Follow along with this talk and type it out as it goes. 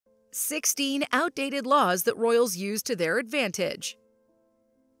16 outdated laws that royals use to their advantage.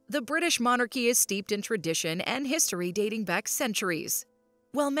 The British monarchy is steeped in tradition and history dating back centuries.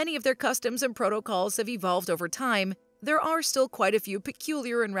 While many of their customs and protocols have evolved over time, there are still quite a few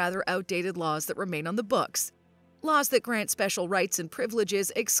peculiar and rather outdated laws that remain on the books. Laws that grant special rights and privileges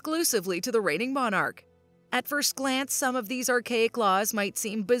exclusively to the reigning monarch. At first glance, some of these archaic laws might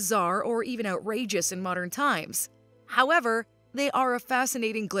seem bizarre or even outrageous in modern times. However, they are a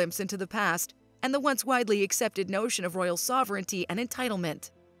fascinating glimpse into the past and the once widely accepted notion of royal sovereignty and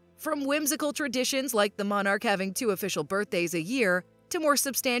entitlement. From whimsical traditions like the monarch having 2 official birthdays a year, to more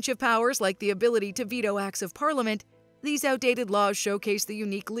substantive powers like the ability to veto acts of parliament, these outdated laws showcase the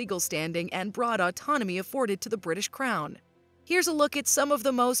unique legal standing and broad autonomy afforded to the British Crown. Here's a look at some of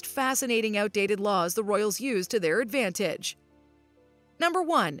the most fascinating outdated laws the royals use to their advantage. Number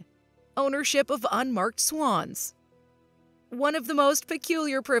 1. Ownership of unmarked swans. One of the most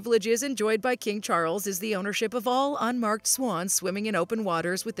peculiar privileges enjoyed by King Charles is the ownership of all unmarked swans swimming in open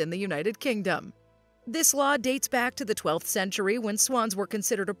waters within the United Kingdom. This law dates back to the 12th century when swans were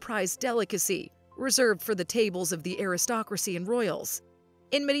considered a prized delicacy, reserved for the tables of the aristocracy and royals.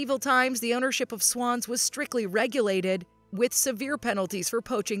 In medieval times, the ownership of swans was strictly regulated, with severe penalties for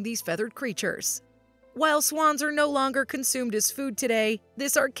poaching these feathered creatures. While swans are no longer consumed as food today,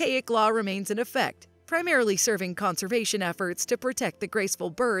 this archaic law remains in effect, primarily serving conservation efforts to protect the graceful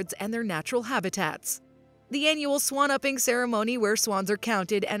birds and their natural habitats. The annual Swan Upping ceremony, where swans are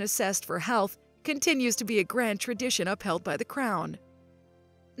counted and assessed for health, continues to be a grand tradition upheld by the Crown.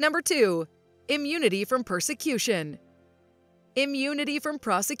 Number 2. Immunity from persecution. Immunity from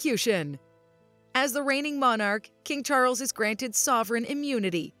prosecution. As the reigning monarch, King Charles is granted sovereign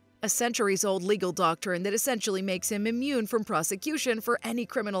immunity, a centuries-old legal doctrine that essentially makes him immune from prosecution for any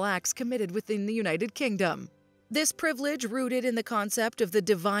criminal acts committed within the United Kingdom. This privilege, rooted in the concept of the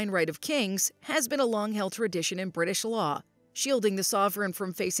divine right of kings, has been a long-held tradition in British law, shielding the sovereign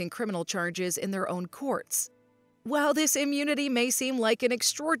from facing criminal charges in their own courts. While this immunity may seem like an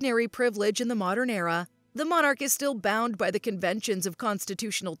extraordinary privilege in the modern era, the monarch is still bound by the conventions of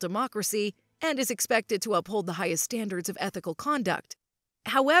constitutional democracy and is expected to uphold the highest standards of ethical conduct.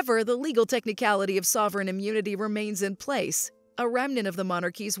 However, the legal technicality of sovereign immunity remains in place, a remnant of the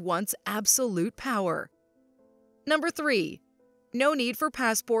monarchy's once absolute power. Number 3. No need for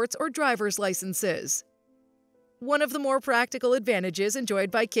passports or driver's licenses. One of the more practical advantages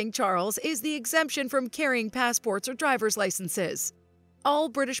enjoyed by King Charles is the exemption from carrying passports or driver's licenses. All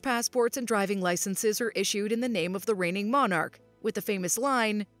British passports and driving licenses are issued in the name of the reigning monarch, with the famous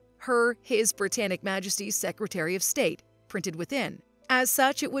line, His Britannic Majesty's Secretary of State, printed within. As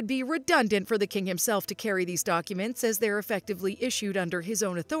such, it would be redundant for the king himself to carry these documents, as they're effectively issued under his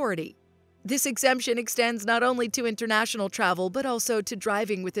own authority. This exemption extends not only to international travel but also to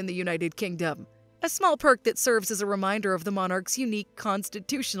driving within the United Kingdom, a small perk that serves as a reminder of the monarch's unique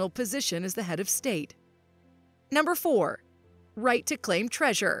constitutional position as the head of state. Number 4. Right to claim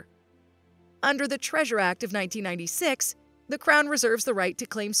treasure. Under the Treasure Act of 1996, the Crown reserves the right to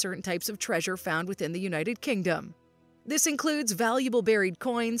claim certain types of treasure found within the United Kingdom. This includes valuable buried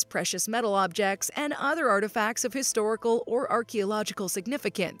coins, precious metal objects, and other artifacts of historical or archaeological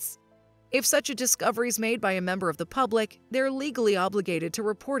significance. If such a discovery is made by a member of the public, they're legally obligated to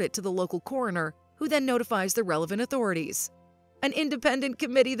report it to the local coroner, who then notifies the relevant authorities. An independent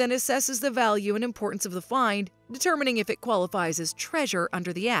committee then assesses the value and importance of the find, determining if it qualifies as treasure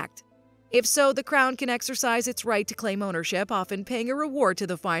under the Act. If so, the Crown can exercise its right to claim ownership, often paying a reward to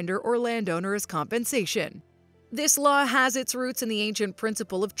the finder or landowner as compensation. This law has its roots in the ancient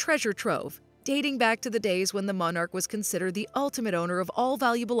principle of treasure trove, dating back to the days when the monarch was considered the ultimate owner of all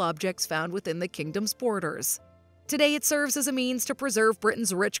valuable objects found within the kingdom's borders. Today, it serves as a means to preserve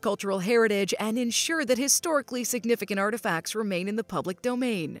Britain's rich cultural heritage and ensure that historically significant artifacts remain in the public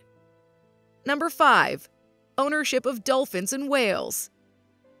domain. Number 5. Ownership of dolphins and whales.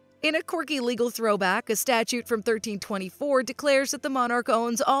 In a quirky legal throwback, a statute from 1324 declares that the monarch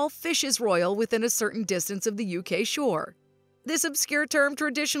owns all fishes royal within a certain distance of the UK shore. This obscure term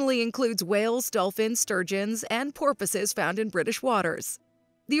traditionally includes whales, dolphins, sturgeons, and porpoises found in British waters.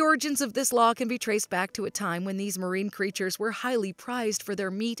 The origins of this law can be traced back to a time when these marine creatures were highly prized for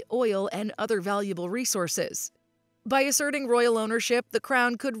their meat, oil, and other valuable resources. By asserting royal ownership, the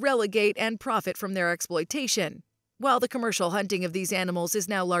Crown could relegate and profit from their exploitation. While the commercial hunting of these animals is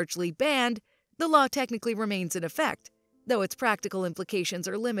now largely banned, the law technically remains in effect, though its practical implications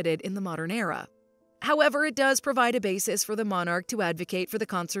are limited in the modern era. However, it does provide a basis for the monarch to advocate for the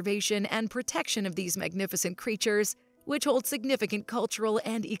conservation and protection of these magnificent creatures, which hold significant cultural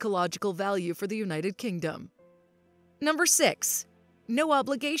and ecological value for the United Kingdom. Number 6. no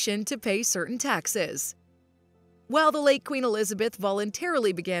obligation to pay certain taxes. While the late Queen Elizabeth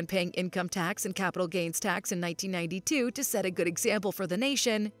voluntarily began paying income tax and capital gains tax in 1992 to set a good example for the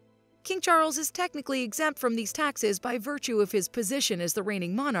nation, King Charles is technically exempt from these taxes by virtue of his position as the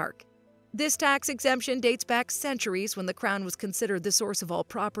reigning monarch. This tax exemption dates back centuries when the crown was considered the source of all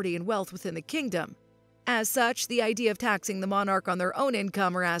property and wealth within the kingdom. As such, the idea of taxing the monarch on their own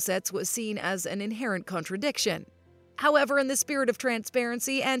income or assets was seen as an inherent contradiction. However, in the spirit of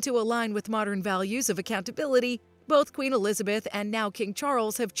transparency and to align with modern values of accountability, both Queen Elizabeth and now King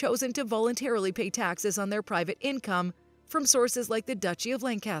Charles have chosen to voluntarily pay taxes on their private income from sources like the Duchy of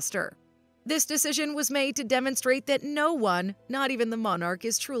Lancaster. This decision was made to demonstrate that no one, not even the monarch,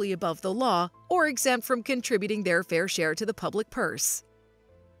 is truly above the law or exempt from contributing their fair share to the public purse.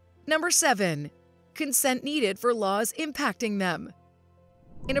 Number 7. Consent needed for laws impacting them.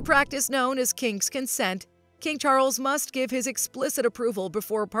 In a practice known as King's Consent, King Charles must give his explicit approval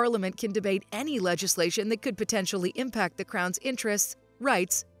before Parliament can debate any legislation that could potentially impact the Crown's interests,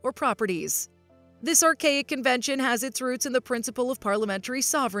 rights, or properties. This archaic convention has its roots in the principle of parliamentary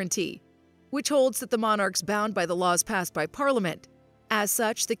sovereignty, which holds that the monarch's bound by the laws passed by Parliament. As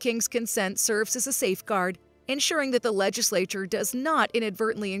such, the King's Consent serves as a safeguard, ensuring that the legislature does not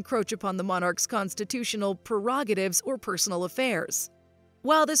inadvertently encroach upon the monarch's constitutional prerogatives or personal affairs.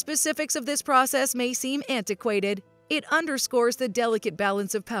 While the specifics of this process may seem antiquated, it underscores the delicate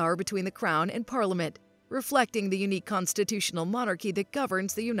balance of power between the Crown and Parliament, reflecting the unique constitutional monarchy that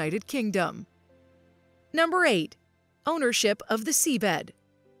governs the United Kingdom. Number 8. Ownership of the seabed.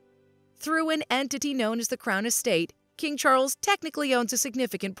 Through an entity known as the Crown Estate, King Charles technically owns a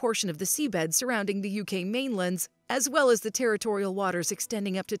significant portion of the seabed surrounding the UK mainlands, as well as the territorial waters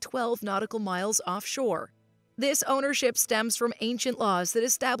extending up to 12 nautical miles offshore. This ownership stems from ancient laws that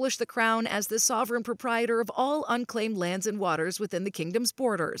establish the Crown as the sovereign proprietor of all unclaimed lands and waters within the kingdom's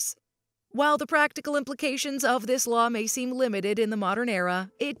borders. While the practical implications of this law may seem limited in the modern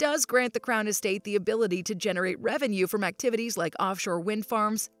era, it does grant the Crown Estate the ability to generate revenue from activities like offshore wind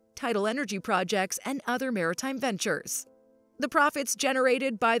farms, tidal energy projects, and other maritime ventures. The profits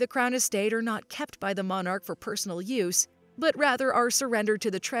generated by the Crown Estate are not kept by the monarch for personal use, but rather are surrendered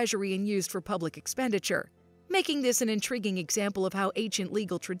to the treasury and used for public expenditure, making this an intriguing example of how ancient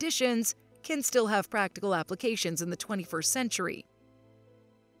legal traditions can still have practical applications in the 21st century.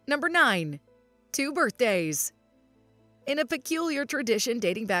 Number 9. 2 birthdays. In a peculiar tradition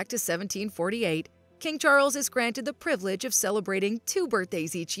dating back to 1748, King Charles is granted the privilege of celebrating 2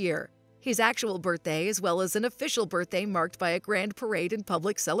 birthdays each year, his actual birthday as well as an official birthday marked by a grand parade and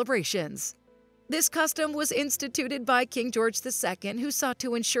public celebrations. This custom was instituted by King George II, who sought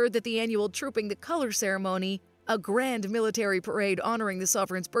to ensure that the annual Trooping the Color ceremony, a grand military parade honoring the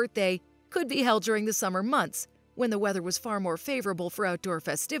sovereign's birthday, could be held during the summer months, when the weather was far more favorable for outdoor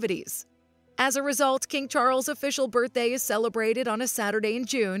festivities. As a result, King Charles' official birthday is celebrated on a Saturday in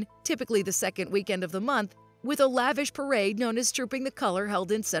June, typically the second weekend of the month, with a lavish parade known as Trooping the Color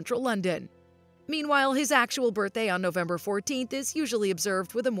held in central London. Meanwhile, his actual birthday on November 14th is usually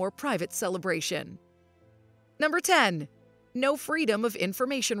observed with a more private celebration. Number 10. No freedom of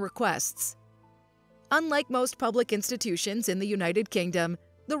information requests. Unlike most public institutions in the United Kingdom,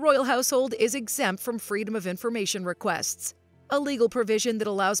 the royal household is exempt from freedom of information requests, a legal provision that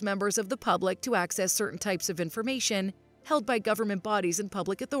allows members of the public to access certain types of information held by government bodies and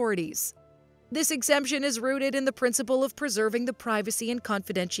public authorities. This exemption is rooted in the principle of preserving the privacy and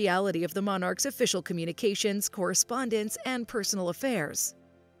confidentiality of the monarch's official communications, correspondence, and personal affairs.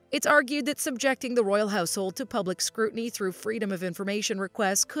 It's argued that subjecting the royal household to public scrutiny through freedom of information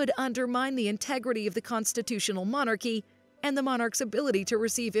requests could undermine the integrity of the constitutional monarchy and the monarch's ability to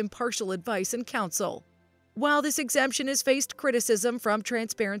receive impartial advice and counsel. While this exemption has faced criticism from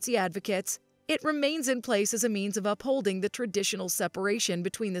transparency advocates, it remains in place as a means of upholding the traditional separation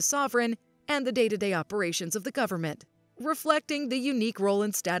between the sovereign and the day-to-day operations of the government, reflecting the unique role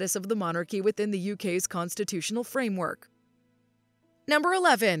and status of the monarchy within the UK's constitutional framework. Number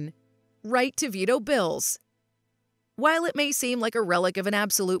 11. Right to veto bills. While it may seem like a relic of an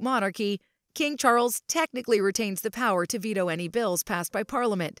absolute monarchy, King Charles technically retains the power to veto any bills passed by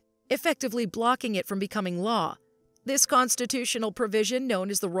Parliament, effectively blocking it from becoming law. This constitutional provision,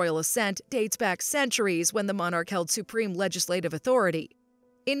 known as the Royal Assent, dates back centuries when the monarch held supreme legislative authority.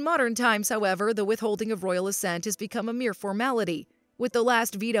 In modern times, however, the withholding of royal assent has become a mere formality, with the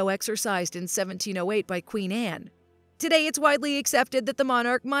last veto exercised in 1708 by Queen Anne. Today, it's widely accepted that the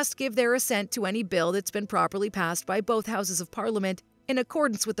monarch must give their assent to any bill that's been properly passed by both houses of Parliament in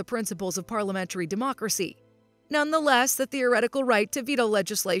accordance with the principles of parliamentary democracy. Nonetheless, the theoretical right to veto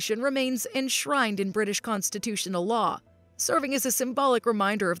legislation remains enshrined in British constitutional law, serving as a symbolic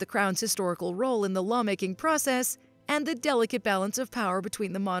reminder of the crown's historical role in the lawmaking process and the delicate balance of power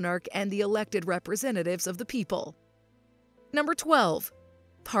between the monarch and the elected representatives of the people. Number 12.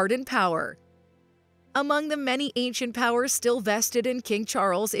 Pardon power. Among the many ancient powers still vested in King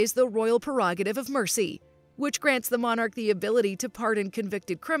Charles is the royal prerogative of mercy, which grants the monarch the ability to pardon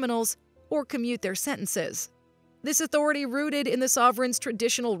convicted criminals or commute their sentences. This authority, rooted in the sovereign's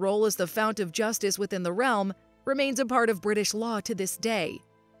traditional role as the fount of justice within the realm, remains a part of British law to this day.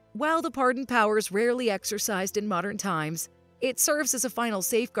 While the pardon power is rarely exercised in modern times, it serves as a final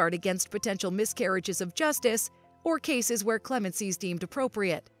safeguard against potential miscarriages of justice or cases where clemency is deemed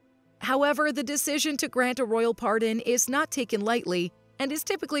appropriate. However, the decision to grant a royal pardon is not taken lightly and is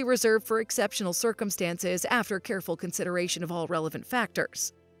typically reserved for exceptional circumstances after careful consideration of all relevant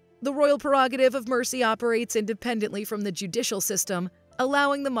factors. The royal prerogative of mercy operates independently from the judicial system,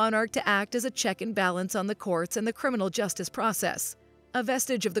 allowing the monarch to act as a check and balance on the courts and the criminal justice process, a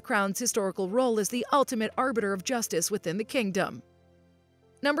vestige of the crown's historical role as the ultimate arbiter of justice within the kingdom.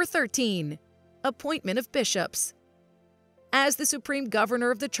 Number 13. Appointment of bishops. As the supreme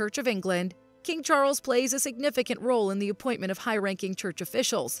governor of the Church of England, King Charles plays a significant role in the appointment of high-ranking church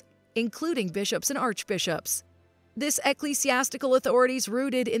officials, including bishops and archbishops. This ecclesiastical authority is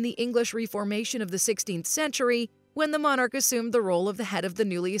rooted in the English Reformation of the 16th century, when the monarch assumed the role of the head of the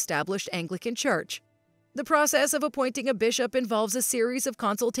newly established Anglican Church. The process of appointing a bishop involves a series of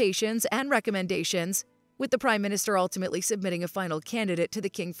consultations and recommendations, with the Prime Minister ultimately submitting a final candidate to the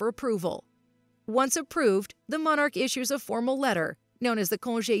king for approval. Once approved, the monarch issues a formal letter, known as the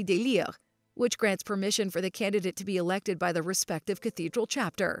Congé d'élire, which grants permission for the candidate to be elected by the respective cathedral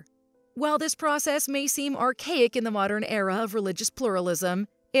chapter. While this process may seem archaic in the modern era of religious pluralism,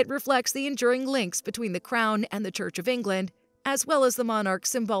 it reflects the enduring links between the Crown and the Church of England, as well as the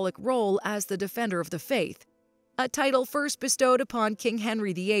monarch's symbolic role as the defender of the faith, a title first bestowed upon King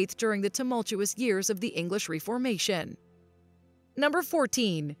Henry VIII during the tumultuous years of the English Reformation. Number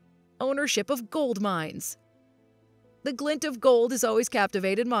 14. Ownership of gold mines. The glint of gold has always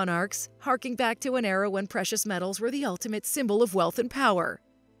captivated monarchs, harking back to an era when precious metals were the ultimate symbol of wealth and power.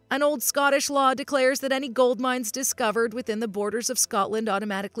 An old Scottish law declares that any gold mines discovered within the borders of Scotland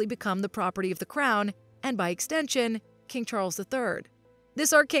automatically become the property of the Crown, and by extension, King Charles III.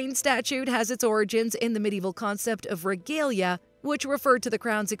 This arcane statute has its origins in the medieval concept of regalia, which referred to the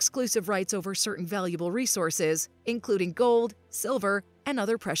Crown's exclusive rights over certain valuable resources, including gold, silver, and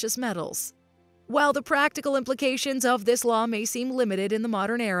other precious metals. While the practical implications of this law may seem limited in the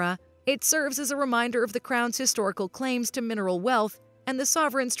modern era, it serves as a reminder of the Crown's historical claims to mineral wealth and the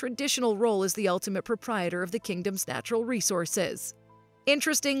sovereign's traditional role as the ultimate proprietor of the kingdom's natural resources.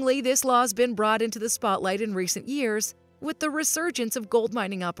 Interestingly, this law has been brought into the spotlight in recent years, with the resurgence of gold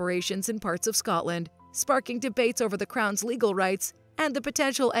mining operations in parts of Scotland, sparking debates over the Crown's legal rights and the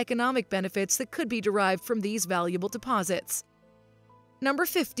potential economic benefits that could be derived from these valuable deposits. Number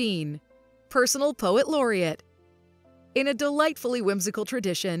 15. Personal Poet Laureate. In a delightfully whimsical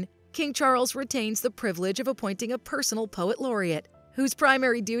tradition, King Charles retains the privilege of appointing a personal poet laureate, whose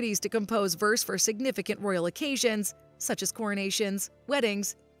primary duty is to compose verse for significant royal occasions, such as coronations,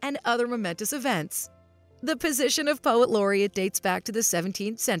 weddings, and other momentous events. The position of poet laureate dates back to the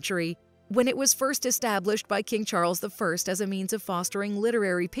 17th century, when it was first established by King Charles I as a means of fostering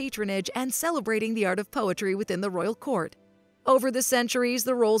literary patronage and celebrating the art of poetry within the royal court. Over the centuries,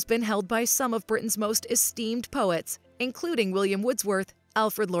 the role's been held by some of Britain's most esteemed poets, including William Wordsworth,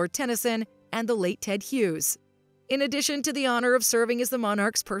 Alfred Lord Tennyson, and the late Ted Hughes. In addition to the honor of serving as the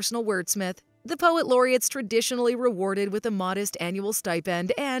monarch's personal wordsmith, the poet laureate's traditionally rewarded with a modest annual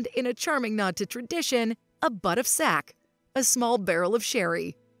stipend and, in a charming nod to tradition, a butt of sack, a small barrel of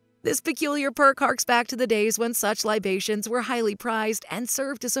sherry. This peculiar perk harks back to the days when such libations were highly prized and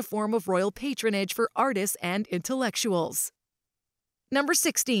served as a form of royal patronage for artists and intellectuals. Number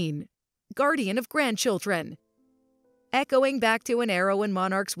 16. Guardian of grandchildren. Echoing back to an era when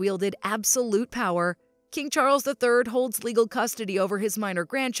monarchs wielded absolute power, King Charles III holds legal custody over his minor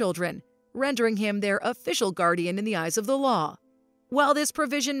grandchildren, rendering him their official guardian in the eyes of the law. While this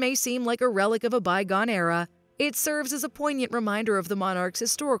provision may seem like a relic of a bygone era, it serves as a poignant reminder of the monarch's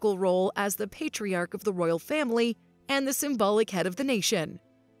historical role as the patriarch of the royal family and the symbolic head of the nation.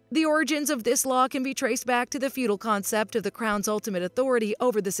 The origins of this law can be traced back to the feudal concept of the crown's ultimate authority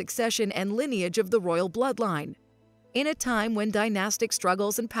over the succession and lineage of the royal bloodline. In a time when dynastic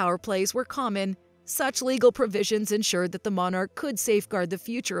struggles and power plays were common, such legal provisions ensured that the monarch could safeguard the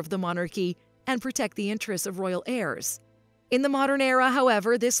future of the monarchy and protect the interests of royal heirs. In the modern era,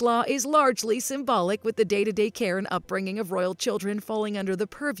 however, this law is largely symbolic, with the day-to-day care and upbringing of royal children falling under the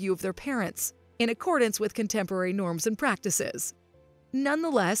purview of their parents, in accordance with contemporary norms and practices.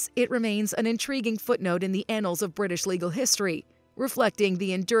 Nonetheless, it remains an intriguing footnote in the annals of British legal history, reflecting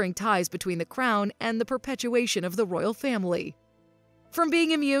the enduring ties between the Crown and the perpetuation of the royal family. From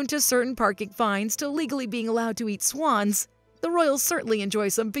being immune to certain parking fines to legally being allowed to eat swans, the royals certainly enjoy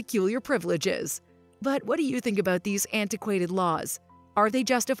some peculiar privileges. But what do you think about these antiquated laws? Are they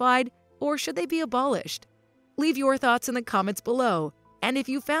justified, or should they be abolished? Leave your thoughts in the comments below, and if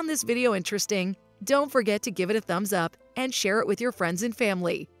you found this video interesting, don't forget to give it a thumbs up and share it with your friends and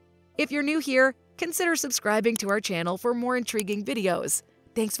family. If you're new here, consider subscribing to our channel for more intriguing videos.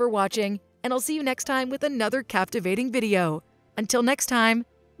 Thanks for watching, and I'll see you next time with another captivating video. Until next time,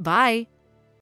 bye!